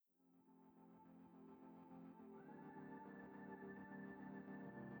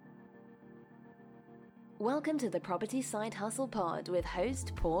Welcome to the Property Side Hustle Pod with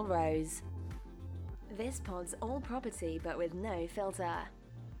host Paul Rose. This pod's all property but with no filter.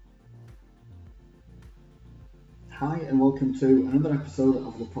 Hi and welcome to another episode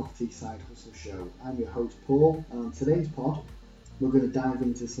of the Property Side Hustle Show. I'm your host Paul, and on today's pod we're going to dive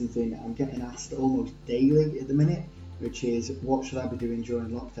into something I'm getting asked almost daily at the minute, which is what should I be doing during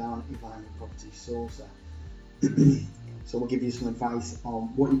lockdown if I'm a property sourcer. So we'll give you some advice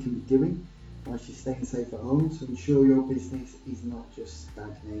on what you can be doing whilst you're staying safe at home to ensure your business is not just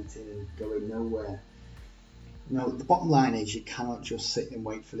stagnating and going nowhere. Now, the bottom line is you cannot just sit and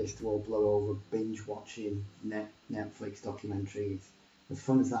wait for this to all blow over, binge watching Netflix documentaries, as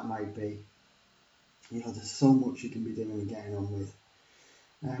fun as that might be. There's so much you can be doing and getting on with.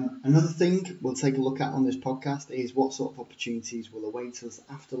 Another thing we'll take a look at on this podcast is what sort of opportunities will await us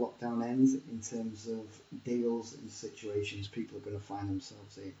after lockdown ends in terms of deals and situations people are going to find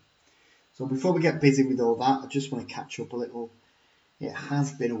themselves in. So before we get busy with all that, I just want to catch up a little. It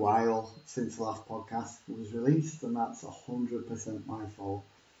has been a while since the last podcast was released, and that's 100% my fault.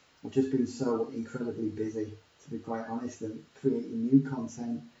 I've just been so incredibly busy, to be quite honest, and creating new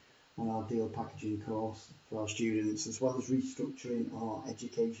content on our deal packaging course for our students, as well as restructuring our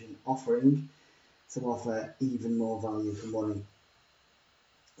education offering to offer even more value for money,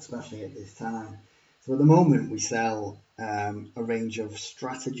 especially at this time. So at the moment we sell a range of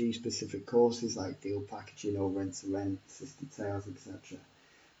strategy-specific courses like deal packaging or rent-to-rent, assisted sales, etc.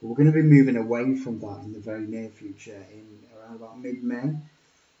 But we're going to be moving away from that in the very near future, in around about mid-May.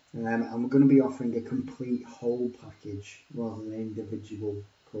 And we're going to be offering a complete whole package rather than individual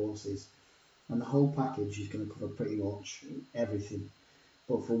courses. And the whole package is going to cover pretty much everything,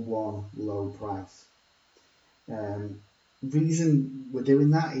 but for one low price. Reason we're doing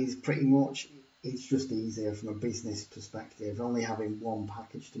that is pretty much it's just easier from a business perspective, only having one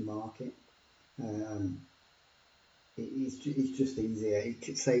package to market. It's just easier.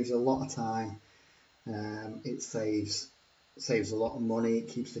 It saves a lot of time. It saves a lot of money. It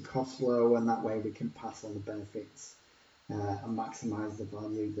keeps the costs low, and that way we can pass on the benefits and maximise the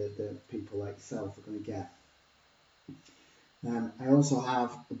value that the people like yourself are going to get. I also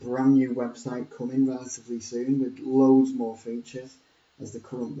have a brand new website coming relatively soon with loads more features, as the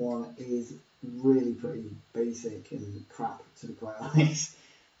current one is really pretty basic and crap, to be quite honest.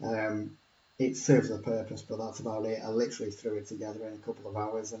 It serves a purpose, but that's about it. I literally threw it together in a couple of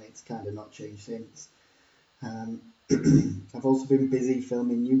hours and it's kind of not changed since. I've also been busy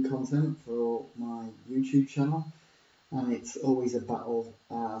filming new content for my YouTube channel, and it's always a battle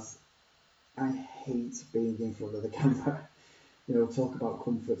as I hate being in front of the camera. Talk about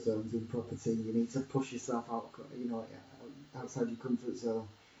comfort zones in property. You need to push yourself out, outside your comfort zone.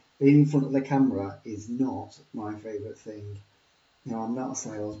 Being in front of the camera is not my favourite thing. I'm not a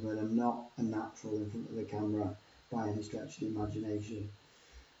salesman. I'm not a natural in front of the camera by any stretch of the imagination.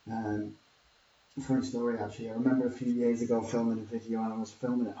 Funny story actually. I remember a few years ago filming a video, and I was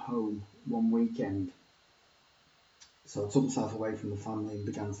filming at home one weekend. So I took myself away from the family and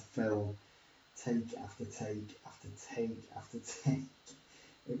began to film take after take after take after take.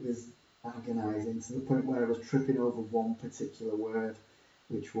 It was agonising to the point where I was tripping over one particular word,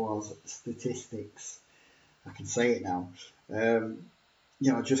 which was statistics. I can say it now.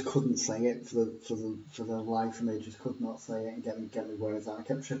 I just couldn't say it for the life of me. Just could not say it and get me words out. I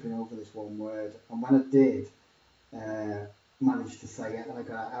kept tripping over this one word, and when I did manage to say it, and I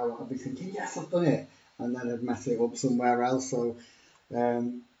got out, I'd be thinking, yes, I've done it, and then I'd mess it up somewhere else. So,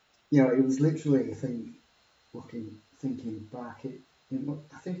 it was literally, I think, thinking back,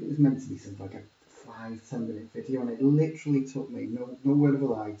 I think it was meant to be something like a 5-10 minute video, and it literally took me, no word of a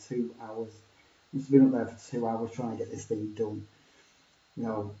lie, 2 hours. I must have been up there for 2 hours trying to get this thing done.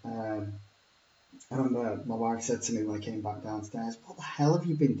 I remember my wife said to me when I came back downstairs, "What the hell have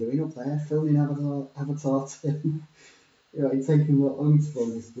you been doing up there, filming Avatar 2? It's taken what long to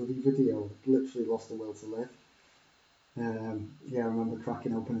film this bloody video. I've literally lost the will to live." I remember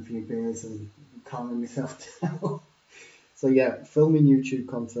cracking open a few beers and calming myself down. So filming YouTube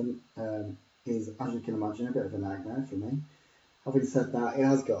content is, as you can imagine, a bit of a nightmare for me. Having said that, it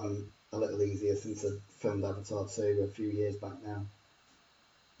has gotten a little easier since I filmed Avatar 2 a few years back now.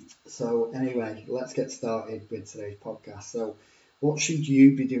 So anyway, let's get started with today's podcast. So what should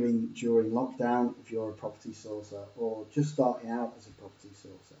you be doing during lockdown if you're a property sourcer or just starting out as a property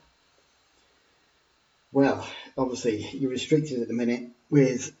sourcer? Well, obviously you're restricted at the minute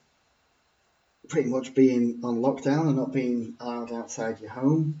with pretty much being on lockdown and not being allowed outside your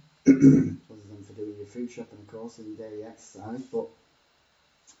home, other than for doing your food shopping, of course, and your daily exercise. But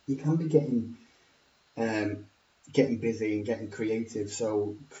you can be getting getting busy and getting creative.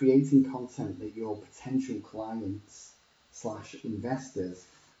 So creating content that your potential clients / investors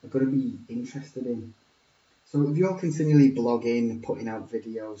are going to be interested in. So if you're continually blogging, putting out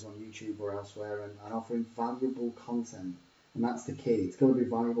videos on YouTube or elsewhere and offering valuable content, and that's the key, it's going to be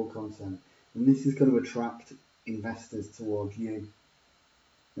valuable content, and this is going to attract investors towards you.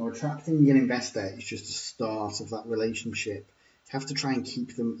 Now, attracting an investor is just the start of that relationship. You have to try and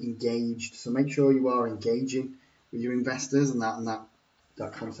keep them engaged. So make sure you are engaging with your investors and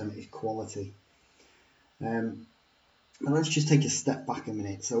that content is quality. Now let's just take a step back a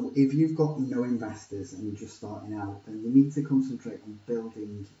minute. So if you've got no investors and you're just starting out, then you need to concentrate on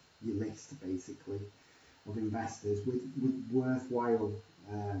building your list basically of investors with worthwhile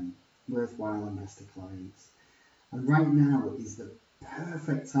investor clients. And right now is the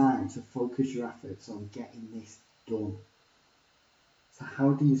perfect time to focus your efforts on getting this done. So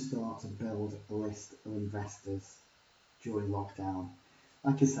how do you start to build a list of investors during lockdown?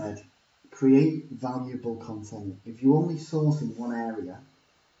 Like I said, create valuable content. If you only source in one area,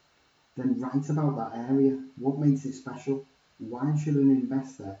 then write about that area. What makes it special? Why should an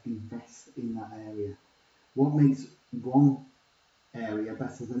investor invest in that area? What makes one area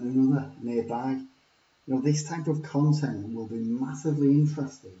better than another nearby? This type of content will be massively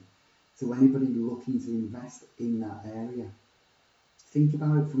interesting to anybody looking to invest in that area. Think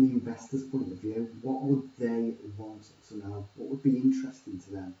about it from the investor's point of view. What would they want to know? What would be interesting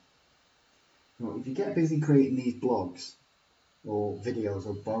to them? If you get busy creating these blogs or videos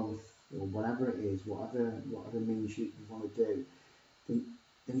or both or whatever it is, whatever means you want to do, then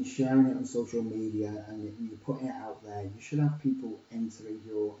you're sharing it on social media and you're putting it out there. You should have people entering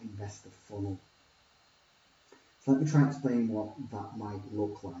your investor funnel. So let me try and explain what that might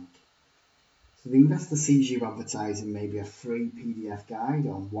look like. So the investor sees you advertising maybe a free PDF guide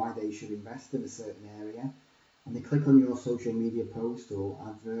on why they should invest in a certain area, and they click on your social media post or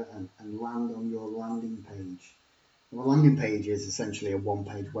advert and land on your landing page. Well, a landing page is essentially a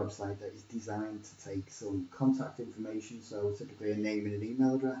one-page website that is designed to take some contact information, so typically a name and an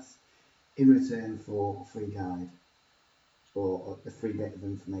email address, in return for a free guide or a free bit of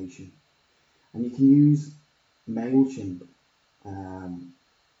information. And you can use MailChimp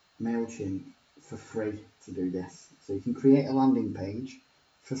for free to do this. So you can create a landing page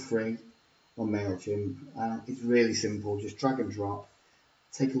for free on MailChimp. It's really simple, just drag and drop.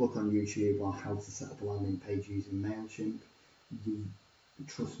 Take a look on YouTube on how to set up a landing page using MailChimp.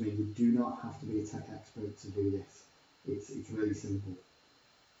 Trust me, you do not have to be a tech expert to do this. It's really simple.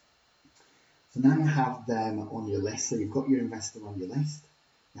 So now you have them on your list. So you've got your investor on your list.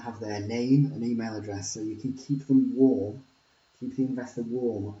 You have their name and email address, so you can keep them warm, keep the investor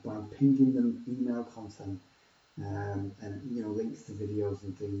warm by pinging them email content and links to videos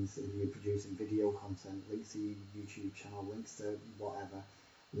and things if you're producing video content, links to your YouTube channel, links to whatever,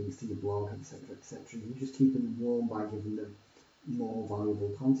 links to your blog, etc., etc. You're just keeping them warm by giving them more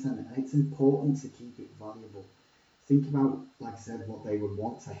valuable content, and it's important to keep it valuable. Think about, like I said, what they would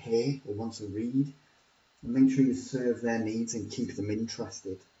want to hear or want to read, and make sure you serve their needs and keep them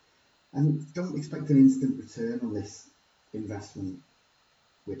interested. And don't expect an instant return on this investment,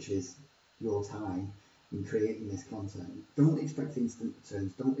 which is your time in creating this content. Don't expect instant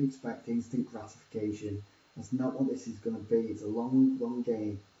returns. Don't expect instant gratification. That's not what this is going to be. It's a long, long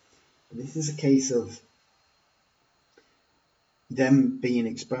game. But this is a case of them being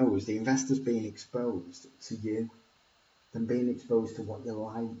exposed, the investors being exposed to you, them being exposed to what you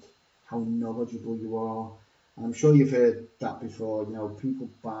like, how knowledgeable you are. And I'm sure you've heard that before. People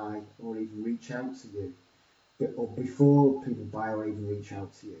buy or even reach out to you. Or before people buy or even reach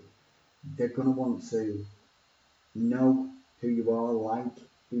out to you, they're going to want to know who you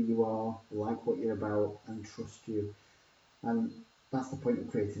are, like what you're about, and trust you. And that's the point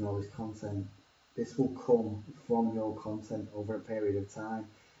of creating all this content. This will come from your content over a period of time.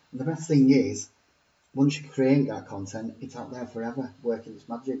 And the best thing is, once you create that content, it's out there forever, working its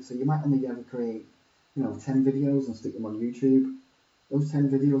magic. So you might only ever create, 10 videos and stick them on YouTube. Those 10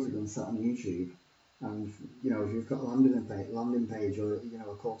 videos are going to sit on YouTube. And, if you've got a landing page or,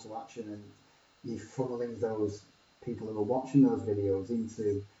 a call to action, and you're funneling those people who are watching those videos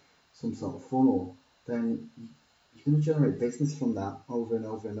into some sort of funnel, then you're going to generate business from that over and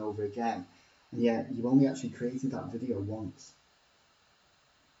over and over again. And yet you've only actually created that video once.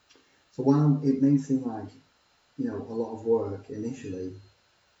 So while it may seem like, a lot of work initially,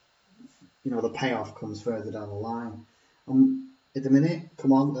 the payoff comes further down the line. At the minute,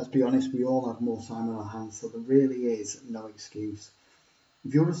 come on, let's be honest, we all have more time on our hands, so there really is no excuse.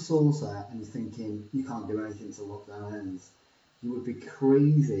 If you're a sourcer and you're thinking you can't do anything until lockdown ends, you would be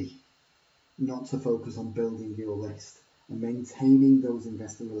crazy not to focus on building your list and maintaining those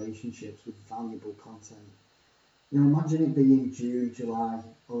investor relationships with valuable content. Imagine it being June, July,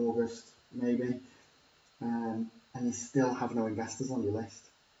 August, maybe, and you still have no investors on your list.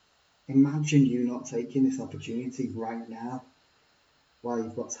 Imagine you not taking this opportunity right now while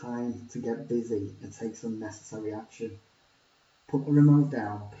you've got time to get busy and take some necessary action. Put the remote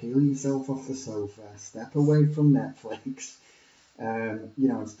down, peel yourself off the sofa, step away from Netflix, and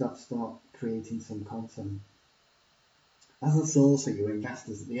start creating some content. As a source of your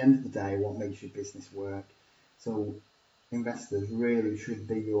investors, at the end of the day, what makes your business work? So investors really should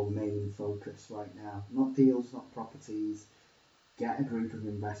be your main focus right now. Not deals, not properties. Get a group of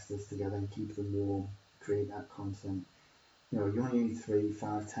investors together and keep them warm. Create that content. You only need 3,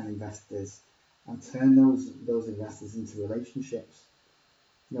 5, 10 investors, and turn those investors into relationships.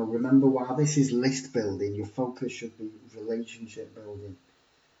 Remember, while this is list building, your focus should be relationship building.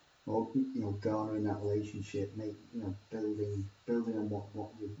 Or garnering that relationship, building on what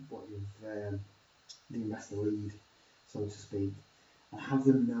you've the investor lead, so to speak, and have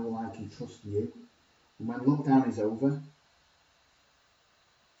them know, like, and trust you. And when lockdown is over,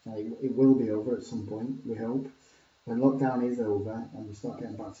 it will be over at some point, we hope. When lockdown is over and we start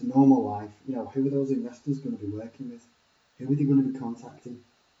getting back to normal life, who are those investors going to be working with? Who are they going to be contacting?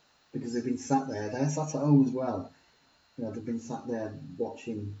 Because they've been sat there, they're sat at home as well. They've been sat there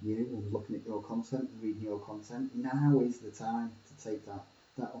watching you and looking at your content and reading your content. Now is the time to take that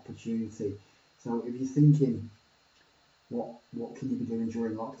opportunity. So if you're thinking, what can you be doing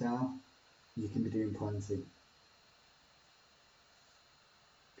during lockdown? You can be doing plenty.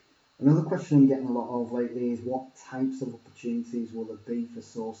 Another question I'm getting a lot of lately is, what types of opportunities will there be for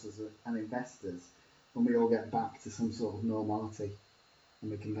sources and investors when we all get back to some sort of normality and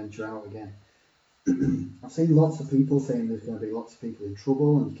we can venture out again? I've seen lots of people saying there's going to be lots of people in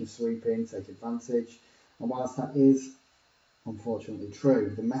trouble and you can sweep in, take advantage. And whilst that is unfortunately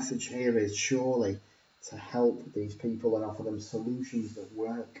true, the message here is surely to help these people and offer them solutions that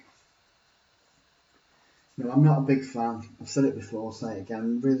work. I'm not a big fan, I've said it before, say it again,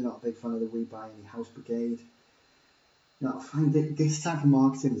 I'm really not a big fan of the We Buy Any House Brigade. I find that this type of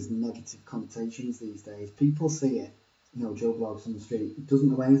marketing has negative connotations these days. People see it, Joe Blogs on the street doesn't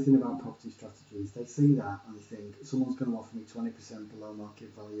know anything about property strategies. They see that and they think someone's going to offer me 20% below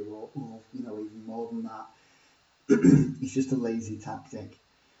market value or even more than that. It's just a lazy tactic.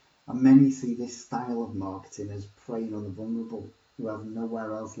 And many see this style of marketing as preying on the vulnerable who have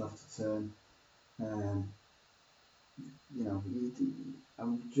nowhere else left to turn.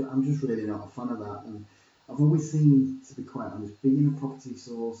 I'm just really not a fan of that, and I've always seen, to be quite honest, being a property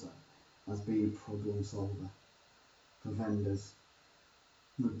sourcer as being a problem solver for vendors.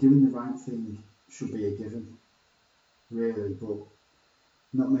 Doing the right thing should be a given, really, but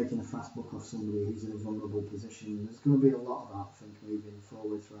not making a fast buck off somebody who's in a vulnerable position. There's going to be a lot of that, I think, moving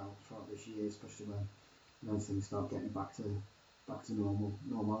forward throughout this year, especially when things start getting back to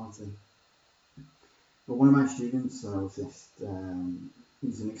normality. But one of my students noticed,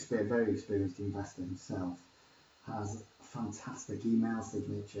 he's very experienced investor himself, has a fantastic email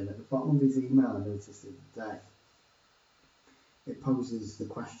signature, and at the bottom of his email, I noticed the other day, it poses the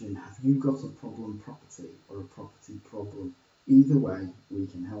question, have you got a problem property or a property problem? Either way, we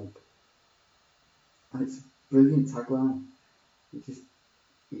can help. And it's a brilliant tagline.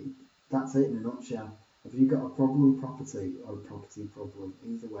 That's it in a nutshell. Have you got a problem property or a property problem?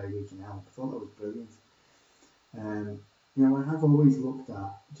 Either way, we can help. I thought that was brilliant. I've always looked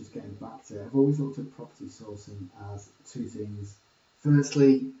at, just getting back to it, I've always looked at property sourcing as two things.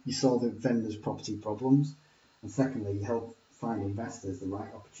 Firstly, you solve the vendor's property problems, and secondly, you help find investors the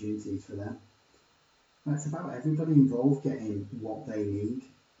right opportunities for them. And it's about everybody involved getting what they need.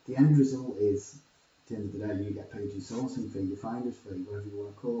 The end result is, at the end of the day, you get paid your sourcing fee, your finder's fee, whatever you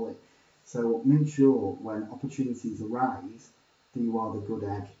want to call it. So make sure when opportunities arise that you are the good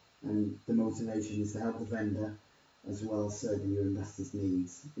egg, and the motivation is to help the vendor as well as serving your investors'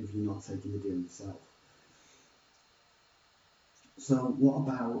 needs if you're not taking the deal yourself. So what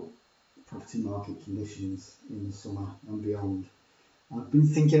about property market conditions in the summer and beyond? I've been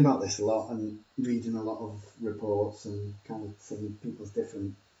thinking about this a lot and reading a lot of reports and kind of seeing people's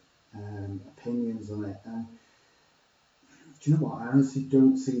different opinions on it. And do you know what? I honestly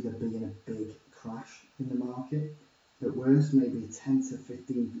don't see there being a big crash in the market. At worst, maybe 10 to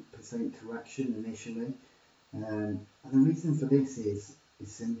 15% correction initially. And the reason for this is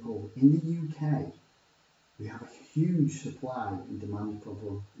simple. In the UK, we have a huge supply and demand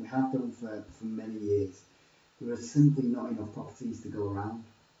problem. We have done for many years. There are simply not enough properties to go around.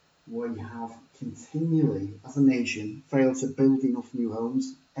 We have continually, as a nation, failed to build enough new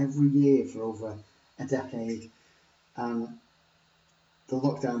homes every year for over a decade, and the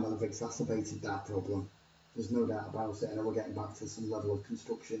lockdown will have exacerbated that problem. There's no doubt about it. I know we're getting back to some level of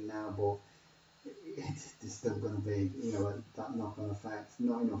construction now, but there's still going to be, that knock-on effect.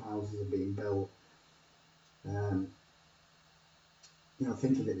 Not enough houses are being built.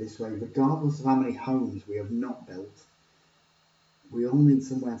 Think of it this way: regardless of how many homes we have not built, we all need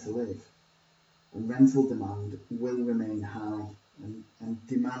somewhere to live, and rental demand will remain high, and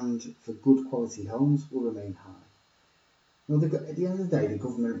demand for good quality homes will remain high. At the end of the day, the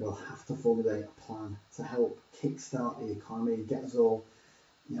government will have to formulate a plan to help kickstart the economy and get us all,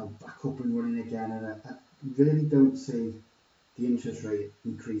 back up and running again. And I really don't see the interest rate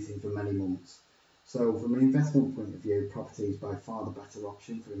increasing for many months. So from an investment point of view, property is by far the better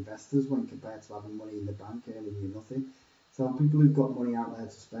option for investors when compared to having money in the bank earning you nothing. So people who've got money out there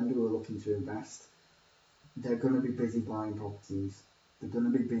to spend, who are looking to invest, they're going to be busy buying properties. They're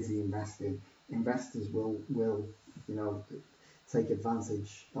going to be busy investing. Investors will take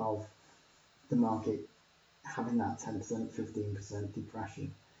advantage of the market having that 10%, 15%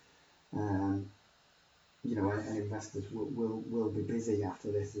 depression. And investors will be busy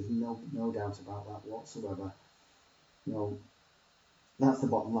after this. There's no doubt about that whatsoever. That's the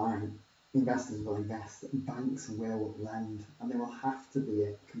bottom line. Investors will invest, banks will lend, and they will have to be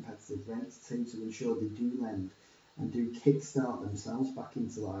at competitive rates too to ensure they do lend and do kickstart themselves back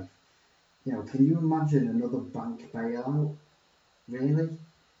into life. Can you imagine another bank bailout? Really?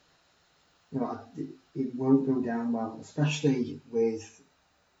 It won't go down well, especially with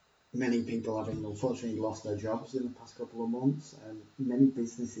many people having unfortunately lost their jobs in the past couple of months, and many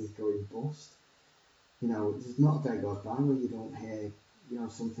businesses going bust. There's not a day goes by where you don't hear,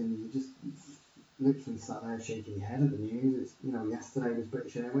 something. You just literally sat there shaking your head at the news. Yesterday was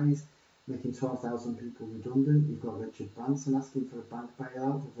British Airways making 12,000 people redundant. You've got Richard Branson asking for a bank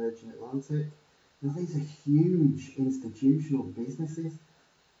bailout for Virgin Atlantic. These are huge institutional businesses,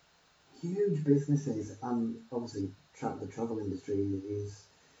 and obviously the travel industry is,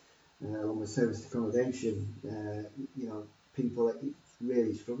 along with service accommodation, people are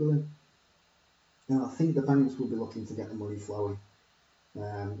really struggling. I think the banks will be looking to get the money flowing,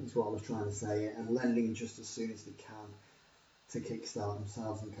 is what I was trying to say, and lending just as soon as they can to kickstart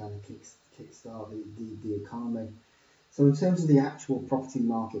themselves and kind of kickstart the economy. So in terms of the actual property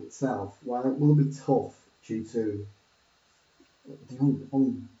market itself, while it will be tough due to the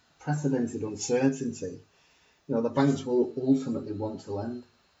unprecedented uncertainty, the banks will ultimately want to lend.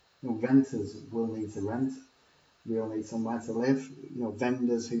 Renters will need to rent. We all need somewhere to live.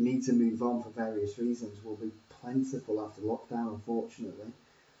 Vendors who need to move on for various reasons will be plentiful after lockdown, unfortunately.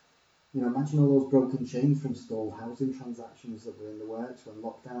 Imagine all those broken chains from stalled housing transactions that were in the works when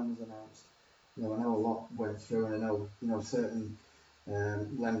lockdown was announced. I know a lot went through, and I know, certain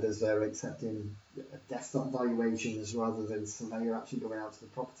lenders are accepting desktop valuations rather than surveyor actually going out to the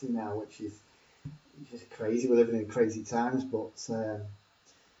property now, which is just crazy. We're living in crazy times, but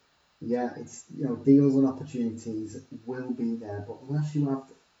it's deals and opportunities will be there, but unless you have,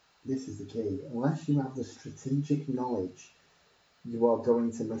 this is the key, unless you have the strategic knowledge, you are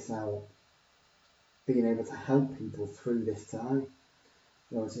going to miss out being able to help people through this time.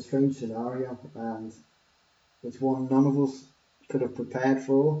 It's a strange scenario, and it's one none of us could have prepared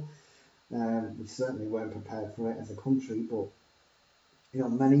for. We certainly weren't prepared for it as a country, but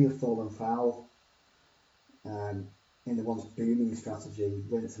many have fallen foul in the once booming strategy,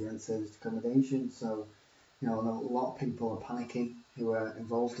 rent-to-rent serviced accommodation. So, I know a lot of people are panicking who are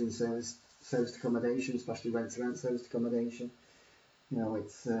involved in serviced accommodation, especially rent-to-rent serviced accommodation.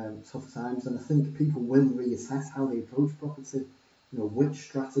 It's tough times, and I think people will reassess how they approach property, which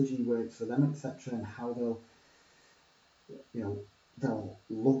strategy works for them, etc., and how they'll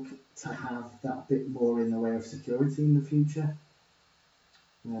look to have that bit more in the way of security in the future.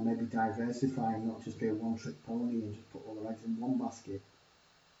 Maybe diversify and not just be a one-trick pony and just put all the eggs in one basket.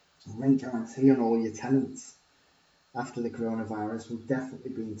 Rent guarantee on all your tenants after the coronavirus will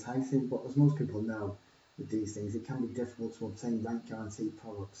definitely be enticing, but as most people know with these things, it can be difficult to obtain rent guarantee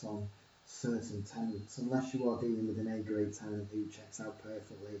products on certain tenants unless you are dealing with an A-grade tenant who checks out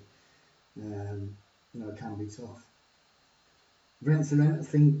perfectly. It can be tough. Rent to rent, I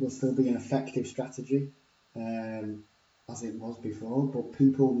think, will still be an effective strategy, as it was before, but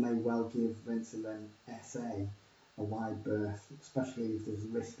people may well give rent to rent SA a wide berth, especially if there's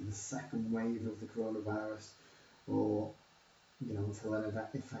risk of a second wave of the coronavirus, or until an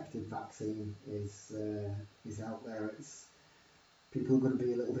effective vaccine is out there. People are going to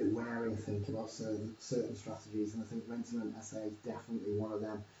be a little bit wary, I think, about certain strategies, and I think rent to rent SA is definitely one of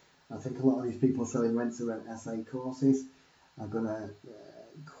them. I think a lot of these people selling rent to rent SA courses are going to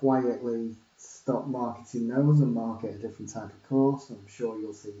quietly stop marketing those and market a different type of course. I'm sure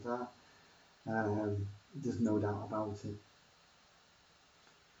you'll see that. There's no doubt about it.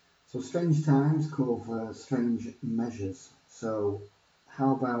 So strange times call for strange measures. So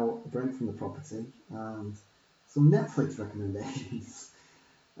how about a break from the property and some Netflix recommendations?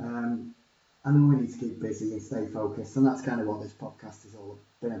 I know we need to keep busy and stay focused, and that's kind of what this podcast is all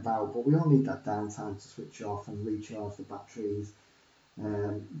been about. But we all need that downtime to switch off and recharge the batteries.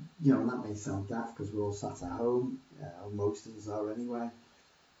 And that may sound daft because we're all sat at home, or most of us are anyway.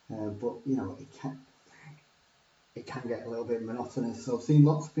 But it can get a little bit monotonous. So I've seen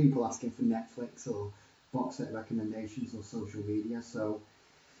lots of people asking for Netflix or box set recommendations on social media. So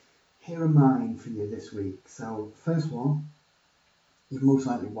here are mine for you this week. So first one, you've most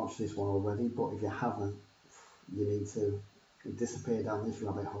likely watched this one already, but if you haven't, you need to disappear down this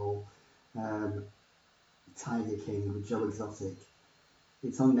rabbit hole. Tiger King with Joe Exotic.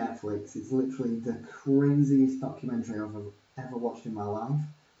 It's on Netflix. It's literally the craziest documentary I've ever watched in my life.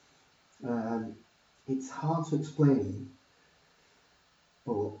 It's hard to explain,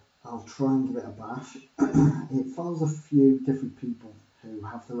 but I'll try and give it a bash. It follows a few different people who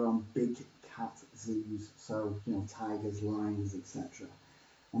have their own big cat zoos, so tigers, lions, etc.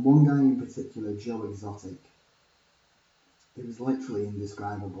 And one guy in particular, Joe Exotic, it was literally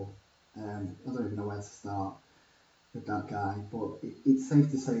indescribable. I don't even know where to start with that guy, but it's safe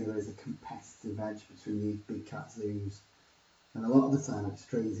to say there is a competitive edge between these big cat zoos, and a lot of the time it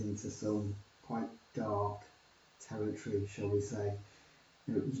strays into some quite dark territory, shall we say.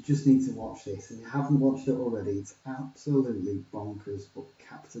 You just need to watch this. If you haven't watched it already, it's absolutely bonkers but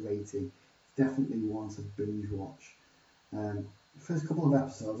captivating. Definitely one to binge watch. The first couple of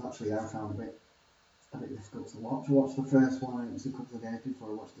episodes actually I found a bit difficult to watch. I watched the first one and it was a couple of days before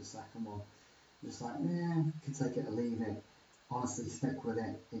I watched the second one. Just like, you can take it or leave it. Honestly, stick with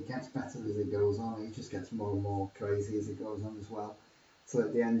it. It gets better as it goes on. It just gets more and more crazy as it goes on as well. So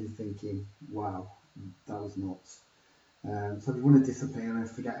at the end you're thinking, wow, that was nuts. So if you want to disappear and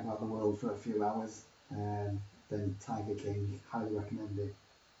forget about the world for a few hours, then Tiger King, highly recommend it.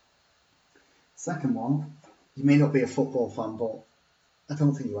 Second one, you may not be a football fan, but I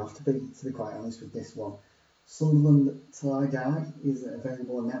don't think you have to be quite honest with this one. Sunderland Till I Die is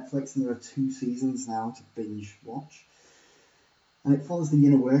available on Netflix, and there are 2 seasons now to binge watch. And it follows the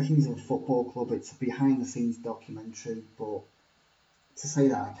inner workings of a football club. It's a behind the scenes documentary, but to say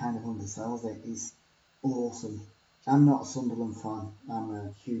that I kind of undersells it is awesome. I'm not a Sunderland fan, I'm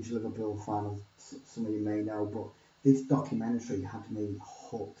a huge Liverpool fan, as some of you may know, but this documentary had me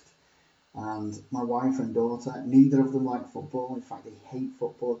hooked. And my wife and daughter, neither of them like football. In fact, they hate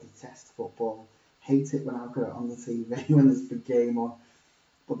football, detest football, hate it when I've got it on the TV when there's a big game on.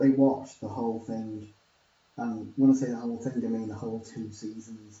 But they watched the whole thing. And when I say the whole thing, I mean the whole 2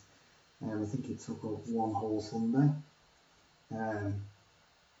 seasons. I think it took up one whole Sunday. I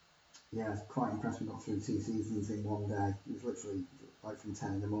was quite impressed we got through 2 seasons in one day. It was literally like from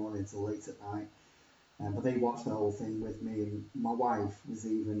 10 in the morning till late at night. But they watched the whole thing with me, and my wife was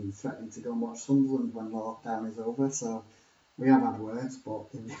even threatening to go and watch Sunderland when the lockdown is over. So we have had words, but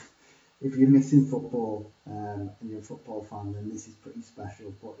if you're missing football and you're a football fan, then this is pretty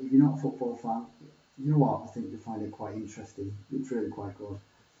special. But if you're not a football fan, you know what? I think you'll find it quite interesting. It's really quite good.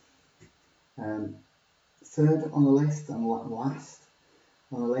 Third on the list and last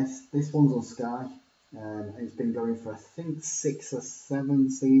on the list, this one's on Sky. It's been going for I think 6 or 7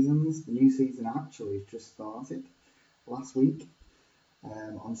 seasons. The new season actually just started last week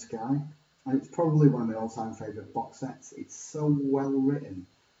on Sky, and it's probably one of my all-time favourite box sets. It's so well written,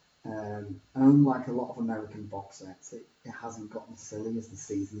 and unlike a lot of American box sets, it hasn't gotten silly as the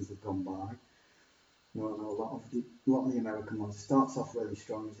seasons have gone by. A lot of the American ones starts off really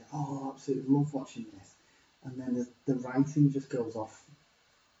strong. You say, "Oh, I absolutely love watching this," and then the writing just goes off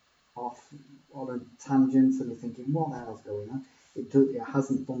on a tangent, and you're thinking, what the hell's going on? It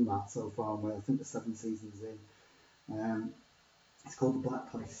hasn't done that so far. Well, I think the 7 seasons in. It's called The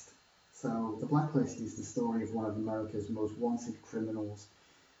Blacklist. So The Blacklist is the story of one of America's most wanted criminals.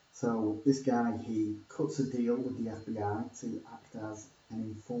 So this guy, he cuts a deal with the FBI to act as an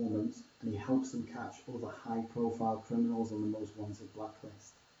informant, and he helps them catch other high-profile criminals on the most wanted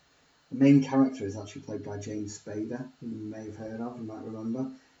blacklist. The main character is actually played by James Spader, who you may have heard of, you might remember.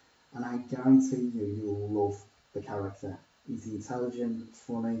 And I guarantee you'll love the character. He's intelligent,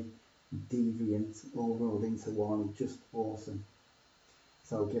 funny, deviant, all rolled into one. Just awesome.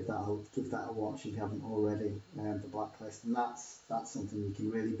 So give that a watch if you haven't already. The Blacklist, and that's something you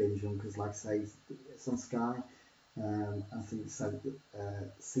can really binge on because, like I say, it's on Sky. I think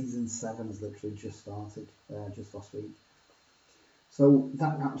season 7 has literally just started just last week. So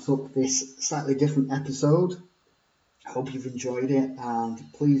that wraps up this slightly different episode. I hope you've enjoyed it, and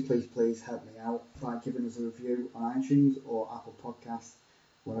please help me out by giving us a review on iTunes or Apple Podcasts,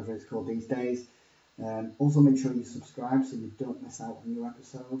 whatever it's called these days. Also make sure you subscribe so you don't miss out on new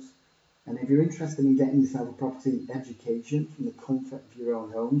episodes. And if you're interested in getting yourself a property education from the comfort of your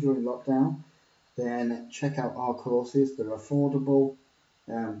own home during lockdown, then check out our courses. They're affordable.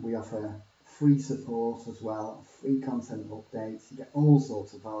 We offer free support as well, free content updates. You get all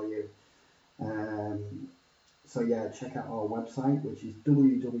sorts of value. So yeah, check out our website, which is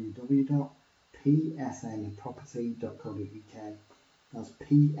www.psnproperty.co.uk. That's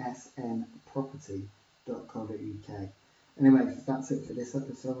psnproperty.co.uk. Anyway, that's it for this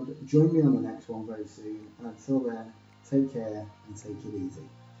episode. Join me on the next one very soon, and until then, take care and take it easy.